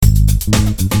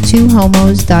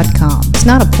twohomos.com. It's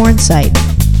not a porn site.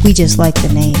 We just like the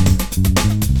name.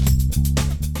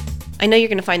 I know you're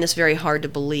going to find this very hard to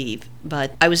believe,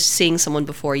 but I was seeing someone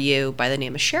before you by the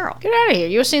name of Cheryl. Get out of here.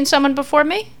 You were seeing someone before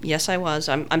me? Yes, I was.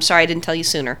 I'm sorry I didn't tell you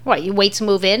sooner. What, you wait to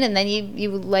move in and then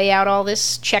you lay out all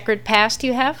this checkered past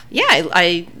you have? Yeah,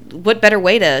 I what better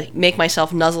way to make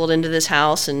myself nuzzled into this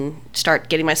house and start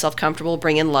getting myself comfortable,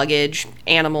 bring in luggage,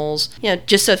 animals,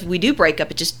 just so if we do break up,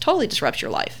 it just totally disrupts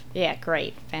your life. Yeah,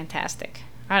 great. Fantastic.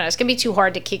 I don't know. It's going to be too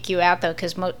hard to kick you out, though,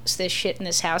 because most of this shit in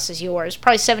this house is yours.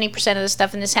 Probably 70% of the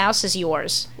stuff in this house is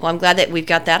yours. Well, I'm glad that we've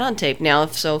got that on tape now.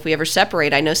 If we ever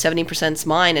separate, I know 70% is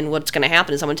mine, and what's going to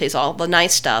happen is I'm going to take all the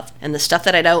nice stuff, and the stuff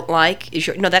that I don't like is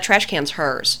yours. No, that trash can's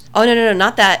hers. Oh, no,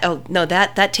 not that. Oh, no,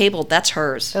 that table, that's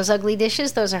hers. Those ugly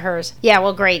dishes, those are hers. Yeah,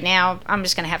 well, great. Now I'm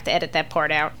just going to have to edit that part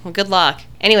out. Well, good luck.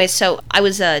 Anyway, so I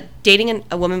was dating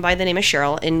a woman by the name of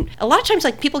Cheryl, and a lot of times,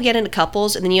 people get into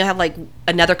couples, and then you have,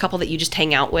 another couple that you just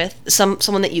hang out with,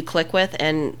 someone that you click with,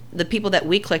 and the people that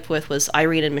we clicked with was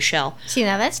Irene and Michelle. See,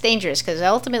 now that's dangerous, because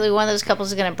ultimately one of those couples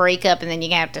is going to break up, and then you're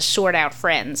going to have to sort out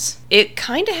friends. It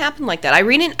kind of happened like that.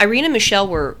 Irene and Michelle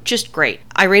were just great.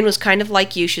 Irene was kind of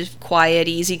like you. She's quiet,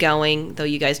 easygoing, though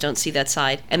you guys don't see that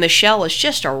side. And Michelle was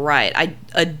just a riot. I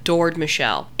adored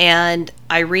Michelle. And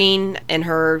Irene and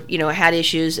her, had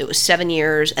issues. It was 7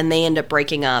 years, and they ended up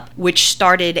breaking up, which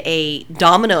started a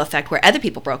domino effect where other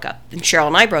people broke up. And Cheryl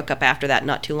and I broke up after that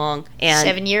not too long. And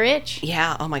 7-year itch?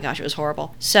 Yeah. Oh, my gosh. It was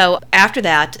horrible. So after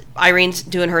that, Irene's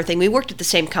doing her thing. We worked at the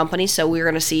same company, so we were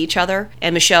going to see each other.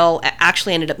 And Michelle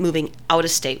actually ended up moving out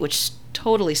of state, which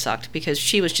totally sucked because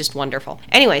she was just wonderful.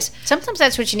 Anyways. Sometimes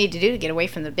that's what you need to do to get away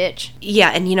from the bitch. Yeah,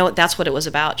 and you know what? That's what it was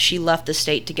about. She left the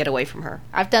state to get away from her.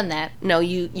 I've done that. No,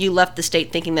 you left the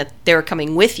state thinking that they were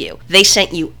coming with you. They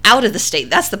sent you out of the state.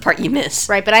 That's the part you miss.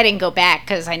 Right, but I didn't go back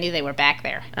because I knew they were back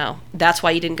there. Oh, that's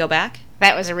why you didn't go back?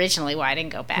 That was originally why I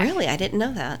didn't go back. Really? I didn't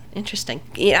know that. Interesting.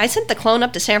 Yeah, I sent the clone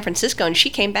up to San Francisco, and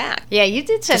she came back. Yeah, you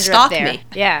did send her To up stalk there. me.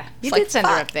 Yeah, you did send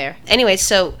her up there. Anyway,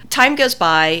 so time goes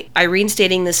by. Irene's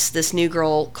dating this new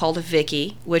girl called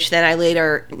Vicky, which then I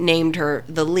later named her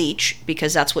the Leech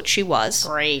because that's what she was.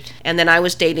 Great. And then I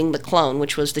was dating the clone,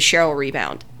 which was the Cheryl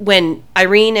rebound. When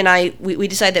Irene and I, we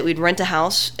decided that we'd rent a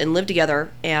house and live together,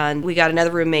 and we got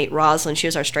another roommate, Rosalind. She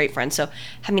was our straight friend. So,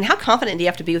 I mean, how confident do you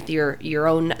have to be with your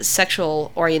own sexual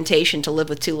orientation to live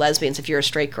with two lesbians if you're a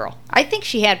straight girl? I think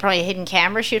she had probably a hidden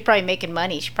camera. She was probably making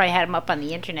money. She probably had them up on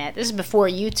the internet. This is before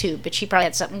YouTube, but she probably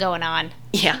had something going on.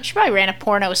 Yeah. She probably ran a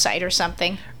porno site or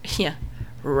something. Yeah.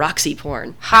 Roxy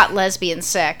porn. Hot lesbian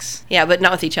sex. Yeah, but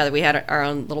not with each other. We had our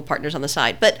own little partners on the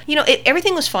side. But,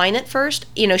 everything was fine at first.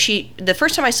 The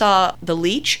first time I saw the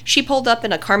Leech, she pulled up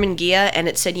in a Carmen Gia and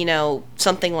it said,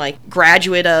 something like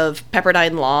graduate of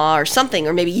Pepperdine Law or something,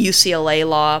 or maybe UCLA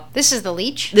Law. This is the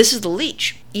Leech? This is the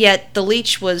Leech. Yet the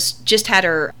Leech just had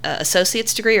her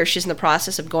associate's degree, or she's in the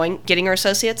process of getting her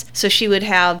associate's. So she would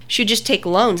just take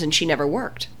loans, and she never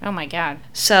worked. Oh my God.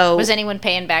 So was anyone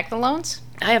paying back the loans?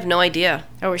 I have no idea.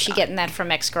 Or was she getting that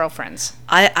from ex-girlfriends?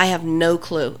 I have no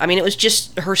clue. I mean, it was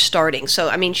just her starting. So,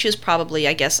 I mean, she was probably,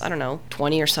 I guess,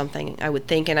 20 or something, I would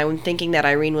think. And I'm thinking that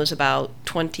Irene was about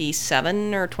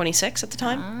 27 or 26 at the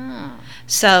time. Ah.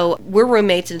 So we're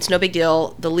roommates, and it's no big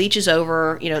deal. The Leech is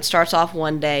over. It starts off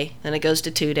 1 day, then it goes to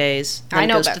 2 days, then I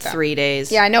know it goes about to that. 3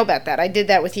 days. Yeah, I know about that. I did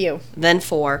that with you. Then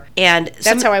 4. And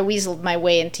that's how I weaseled my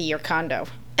way into your condo.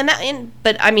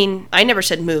 But I mean, I never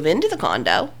said move into the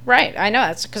condo. Right, I know.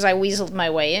 That's because I weaseled my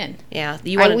way in. Yeah.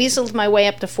 I weaseled my way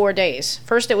up to 4 days.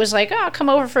 First it was like, oh, come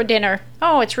over for dinner.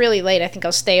 Oh, it's really late. I think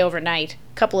I'll stay overnight.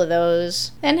 Couple of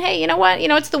those. Then, hey, you know what?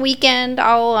 It's the weekend.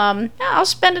 I'll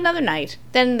spend another night.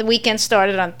 Then the weekend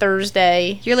started on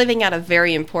Thursday. You're leaving out a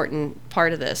very important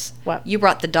part of this. What? You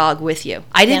brought the dog with you.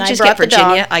 I didn't just get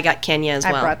Virginia. I got Kenya as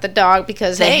well. I brought the dog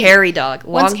because, the hairy dog.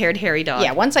 Long-haired hairy dog.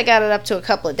 Yeah, once I got it up to a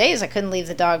couple of days, I couldn't leave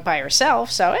the dog by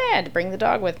herself, so I had to bring the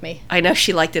dog with me. I know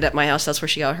she liked it at my house. That's where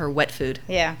she got her wet food.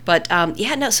 Yeah. But,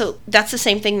 so that's the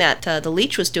same thing that the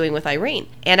Leech was doing with Irene.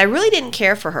 And I really didn't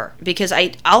care for her because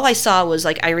all I saw was,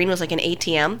 Irene was like an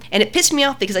ATM. And it pissed me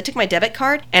off because I took my debit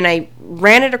card and I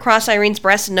ran it across Irene's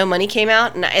breast and no money came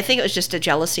out. And I think it was just a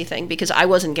jealousy thing because I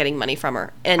wasn't getting money from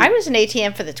her. And I was an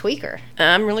ATM for the tweaker.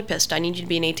 I'm really pissed. I need you to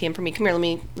be an ATM for me. Come here,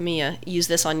 let me use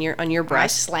this on your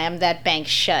breast. I slammed that bank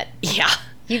shut. Yeah.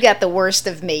 You got the worst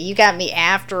of me. You got me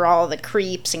after all the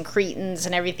creeps and cretins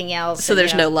and everything else. So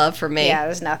there's no love for me. Yeah,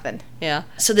 there's nothing. Yeah.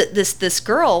 So this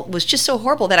girl was just so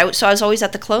horrible that I was always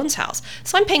at the clone's house.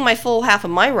 So I'm paying my full half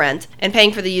of my rent and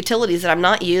paying for the utilities that I'm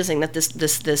not using, that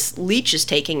this leech is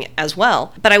taking as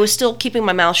well. But I was still keeping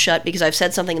my mouth shut because I've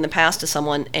said something in the past to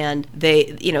someone and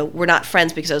they, we're not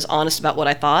friends because I was honest about what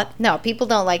I thought. No, people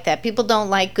don't like that. People don't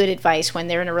like good advice when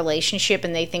they're in a relationship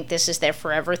and they think this is their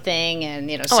forever thing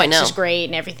and, sex is great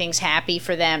and everything's happy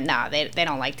for them. No, they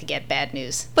don't like to get bad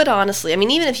news. But honestly, I mean,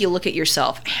 even if you look at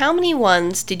yourself, how many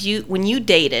ones did you, when you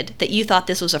dated, that you thought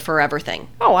this was a forever thing?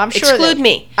 Oh, I'm sure. Exclude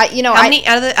me. How many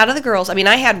out of the girls? I mean,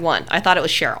 I had one. I thought it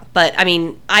was Cheryl, but I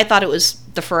mean, I thought it was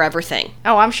the forever thing.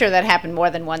 Oh, I'm sure that happened more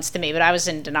than once to me, but I was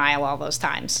in denial all those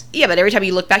times. Yeah, but every time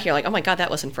you look back, you're like, oh my God, that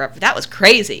wasn't forever. That was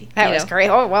crazy. That was great.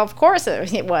 Oh, well, of course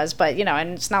it was, but,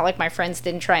 and it's not like my friends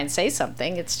didn't try and say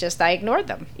something. It's just I ignored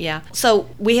them. Yeah. So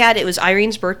it was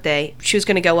Irene's birthday. She was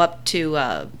going to go up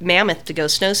to Mammoth to go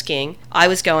snow skiing. I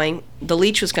was going. The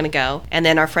Leech was going to go, and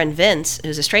then our friend Vince,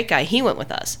 who's a straight guy, he went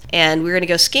with us. And we were going to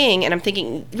go skiing, and I'm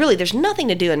thinking, really, there's nothing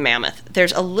to do in Mammoth.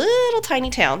 There's a little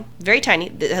tiny town, very tiny,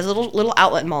 that has a little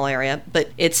outlet mall area, but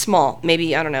it's small,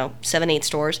 maybe, 7, 8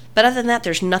 stores. But other than that,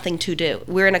 there's nothing to do.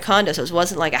 We're in a condo, so it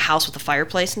wasn't like a house with a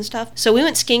fireplace and stuff. So we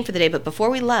went skiing for the day, but before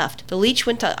we left, the Leech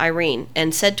went to Irene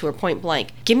and said to her point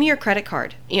blank, give me your credit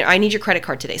card. I need your credit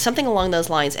card today. Something along those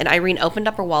lines. And Irene opened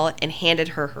up her wallet and handed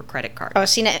her credit card. Oh,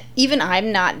 see, now, even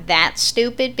I'm not that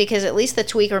stupid, because at least the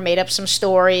tweaker made up some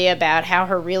story about how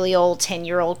her really old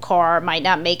 10-year-old car might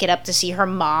not make it up to see her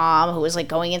mom, who was like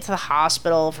going into the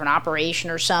hospital for an operation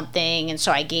or something, and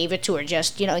so I gave it to her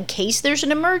just, in case there's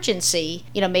an emergency,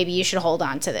 maybe you should hold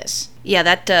on to this. Yeah,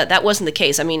 that wasn't the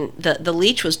case. I mean, the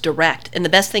Leech was direct, and the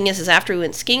best thing is after we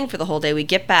went skiing for the whole day, we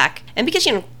get back, and because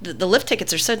the lift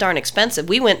tickets are so darn expensive,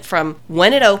 we went from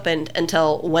when it opened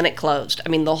until when it closed. I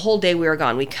mean, the whole day we were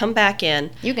gone. We come back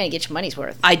in. You're gonna get your money's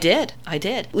worth. I did.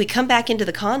 We come back into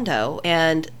the condo,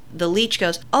 and the Leech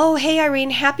goes, oh, hey, Irene,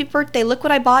 happy birthday. Look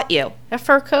what I bought you. A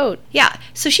fur coat. Yeah.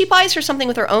 So she buys her something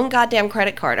with her own goddamn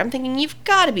credit card. I'm thinking, you've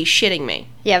got to be shitting me.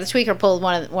 Yeah, the tweaker pulled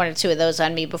one or two of those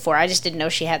on me before. I just didn't know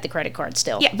she had the credit card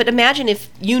still. Yeah, but imagine if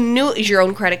you knew it was your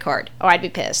own credit card. Oh, I'd be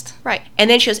pissed. Right. And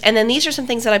then she goes, and then these are some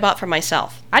things that I bought for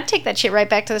myself. I'd take that shit right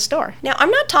back to the store. Now,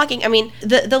 I'm not talking, I mean,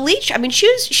 the Leech, I mean, she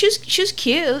was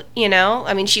cute,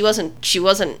 I mean, she wasn't,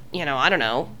 I don't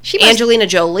know, Angelina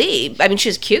Jolie. I mean, she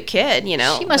was a cute kid,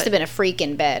 She must have been a freak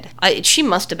in bed. She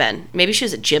must have been. Maybe she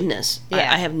was a gymnast.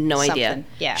 Yeah, I have no idea.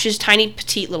 Yeah. She was a tiny,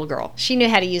 petite little girl. She knew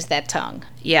how to use that tongue.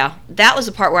 Yeah, that was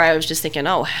the part where I was just thinking,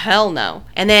 oh, hell no.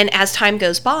 And then as time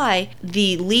goes by,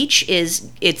 the Leech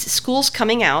it's school's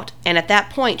coming out, and at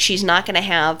that point, she's not going to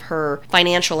have her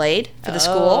financial aid for the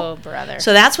school. Oh, brother.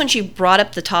 So that's when she brought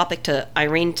up the topic to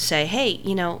Irene to say, hey,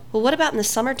 well, what about in the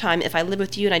summertime if I live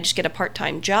with you and I just get a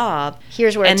part-time job?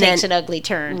 Here's where it takes an ugly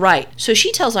turn. Right. So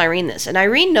she tells Irene this, and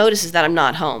Irene notices that I'm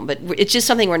not home, but it's just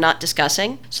something we're not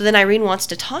discussing. So then Irene wants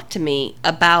to talk to me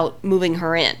about moving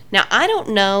her in. Now, I don't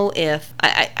know if...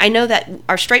 I know that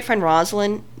our straight friend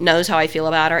Rosalind knows how I feel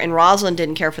about her, and Rosalind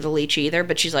didn't care for the Leech either,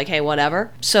 but she's like, hey,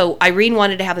 whatever. So Irene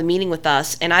wanted to have a meeting with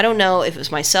us, and I don't know if it was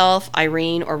myself,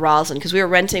 Irene, or Rosalind, because we were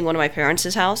renting one of my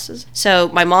parents' houses. So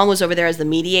my mom was over there as the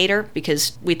mediator,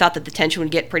 because we thought that the tension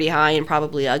would get pretty high and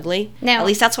probably ugly. Now, at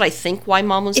least that's what I think why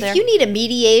mom was there. If you need a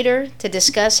mediator to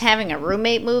discuss having a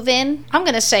roommate move in, I'm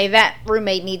going to say that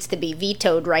roommate needs to be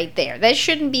vetoed right there. That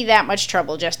shouldn't be that much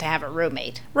trouble just to have a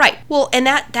roommate. Right. Well, and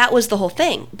that was the whole thing.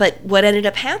 But what ended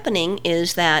up happening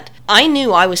is that I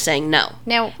knew I was saying no.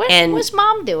 Now, what was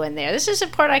mom doing there? This is a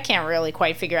part I can't really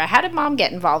quite figure out. How did mom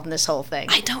get involved in this whole thing?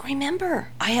 I don't remember.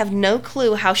 I have no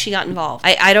clue how she got involved.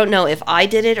 I don't know if I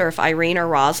did it or if Irene or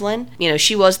Rosalind.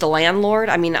 She was the landlord.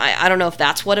 I mean, I don't know if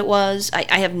that's what it was.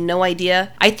 I have no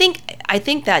idea. I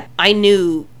think that I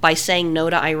knew by saying no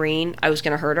to Irene, I was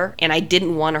going to hurt her, and I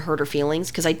didn't want to hurt her feelings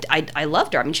because I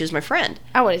loved her. I mean, she was my friend.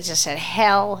 I would have just said,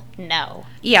 hell no.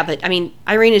 Yeah, but I mean,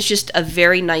 Irene is just a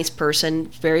very nice person,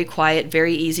 very quiet,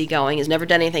 very easygoing, has never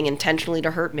done anything intentionally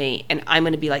to hurt me, and I'm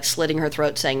going to be like slitting her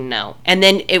throat saying no. And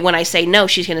then when I say no,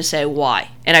 she's going to say why.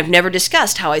 And I've never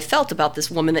discussed how I felt about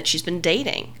this woman that she's been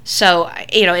dating. So,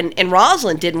 and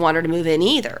Rosalind didn't want her to move in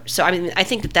either. So, I mean, I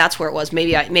think that's where it was.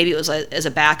 Maybe it was as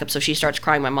a backup, so she starts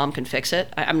crying, my mom can fix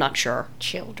it. I'm not sure.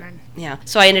 Children. Yeah.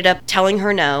 So I ended up telling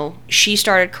her no. She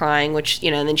started crying, which,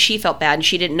 and then she felt bad, and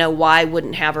she didn't know why I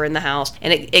wouldn't have her in the house.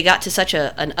 And it got to such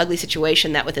an ugly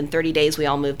situation that within 30 days we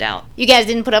all moved out. You guys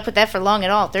didn't put up with that for long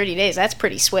at all. 30 days, that's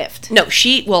pretty swift. No,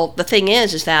 the thing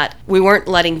is that we weren't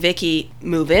letting Vicky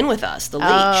move in with us, the Leech.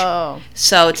 Oh.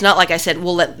 So it's not like I said,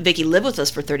 we'll let Vicky live with us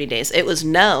for 30 days. It was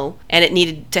no, and it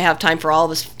needed to have time for all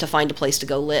of us to find a place to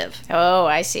go live. Oh,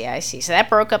 I see. So that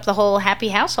broke up the whole happy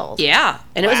household. Yeah.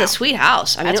 And it was Wow. a sweet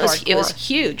house. I mean, That's it was hardcore.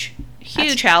 huge.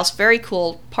 Huge house, very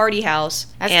cool party house.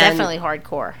 That's and, definitely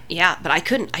hardcore. Yeah, but I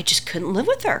just couldn't live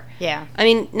with her. Yeah. I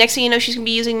mean, next thing you know, she's going to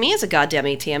be using me as a goddamn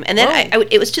ATM. And then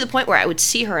it was to the point where I would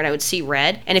see her and I would see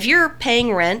red. And if you're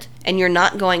paying rent and you're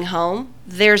not going home,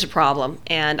 there's a problem.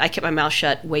 And I kept my mouth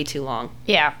shut way too long.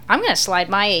 Yeah. I'm going to slide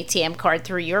my ATM card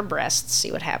through your breasts,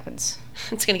 see what happens.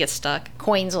 It's going to get stuck.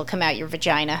 Coins will come out your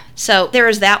vagina. So there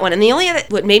is that one. And the only other,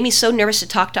 what made me so nervous to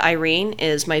talk to Irene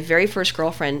is my very first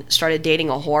girlfriend started dating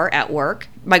a whore at work.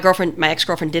 My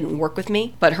ex-girlfriend didn't work with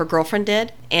me, but her girlfriend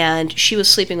did. And she was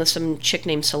sleeping with some chick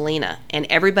named Selena. And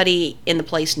everybody in the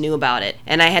place knew about it.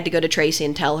 And I had to go to Tracy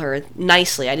and tell her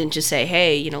nicely. I didn't just say,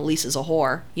 hey, Lisa's a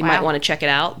whore. You might want to check it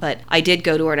out. But I did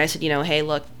go to her and I said, hey,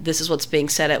 look, this is what's being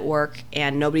said at work.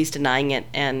 And nobody's denying it.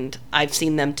 And I've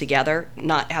seen them together,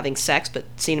 not having sex, but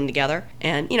seen them together.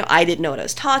 And, I didn't know what I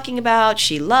was talking about.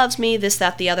 She loves me, this,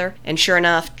 that, the other. And sure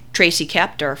enough, Tracy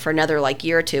kept her for another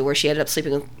year or two, where she ended up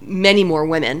sleeping with many more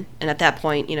women. And at that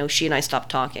point, she and I stopped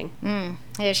talking.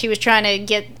 Yeah, she was trying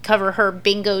to cover her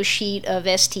bingo sheet of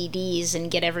STDs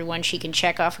and get everyone she can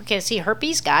check off. Okay, see,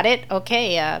 herpes, got it.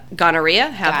 Okay, Gonorrhea,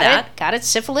 have that. Got it.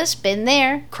 Syphilis, been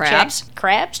there. Crabs. Check.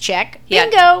 Crabs, check. Yeah.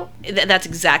 Bingo. That's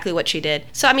exactly what she did.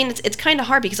 So, I mean, it's kind of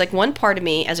hard because, one part of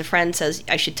me as a friend says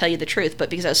I should tell you the truth, but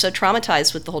because I was so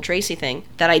traumatized with the whole Tracy thing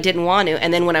that I didn't want to.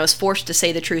 And then when I was forced to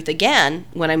say the truth again,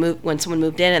 when someone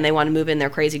moved in and they wanted to move in their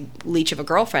crazy leech of a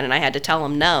girlfriend, and I had to tell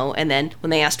them no. And then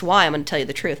when they asked why, I'm going to tell you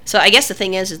the truth. So I guess the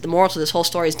thing is the moral to this whole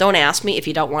story is don't ask me if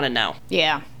you don't want to know.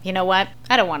 Yeah. You know what?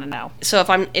 I don't want to know. So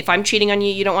if I'm cheating on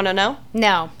you, you don't want to know?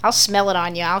 No. I'll smell it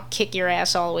on you. I'll kick your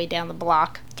ass all the way down the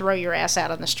block. Throw your ass out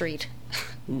on the street.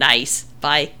 Nice.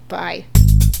 Bye. Bye.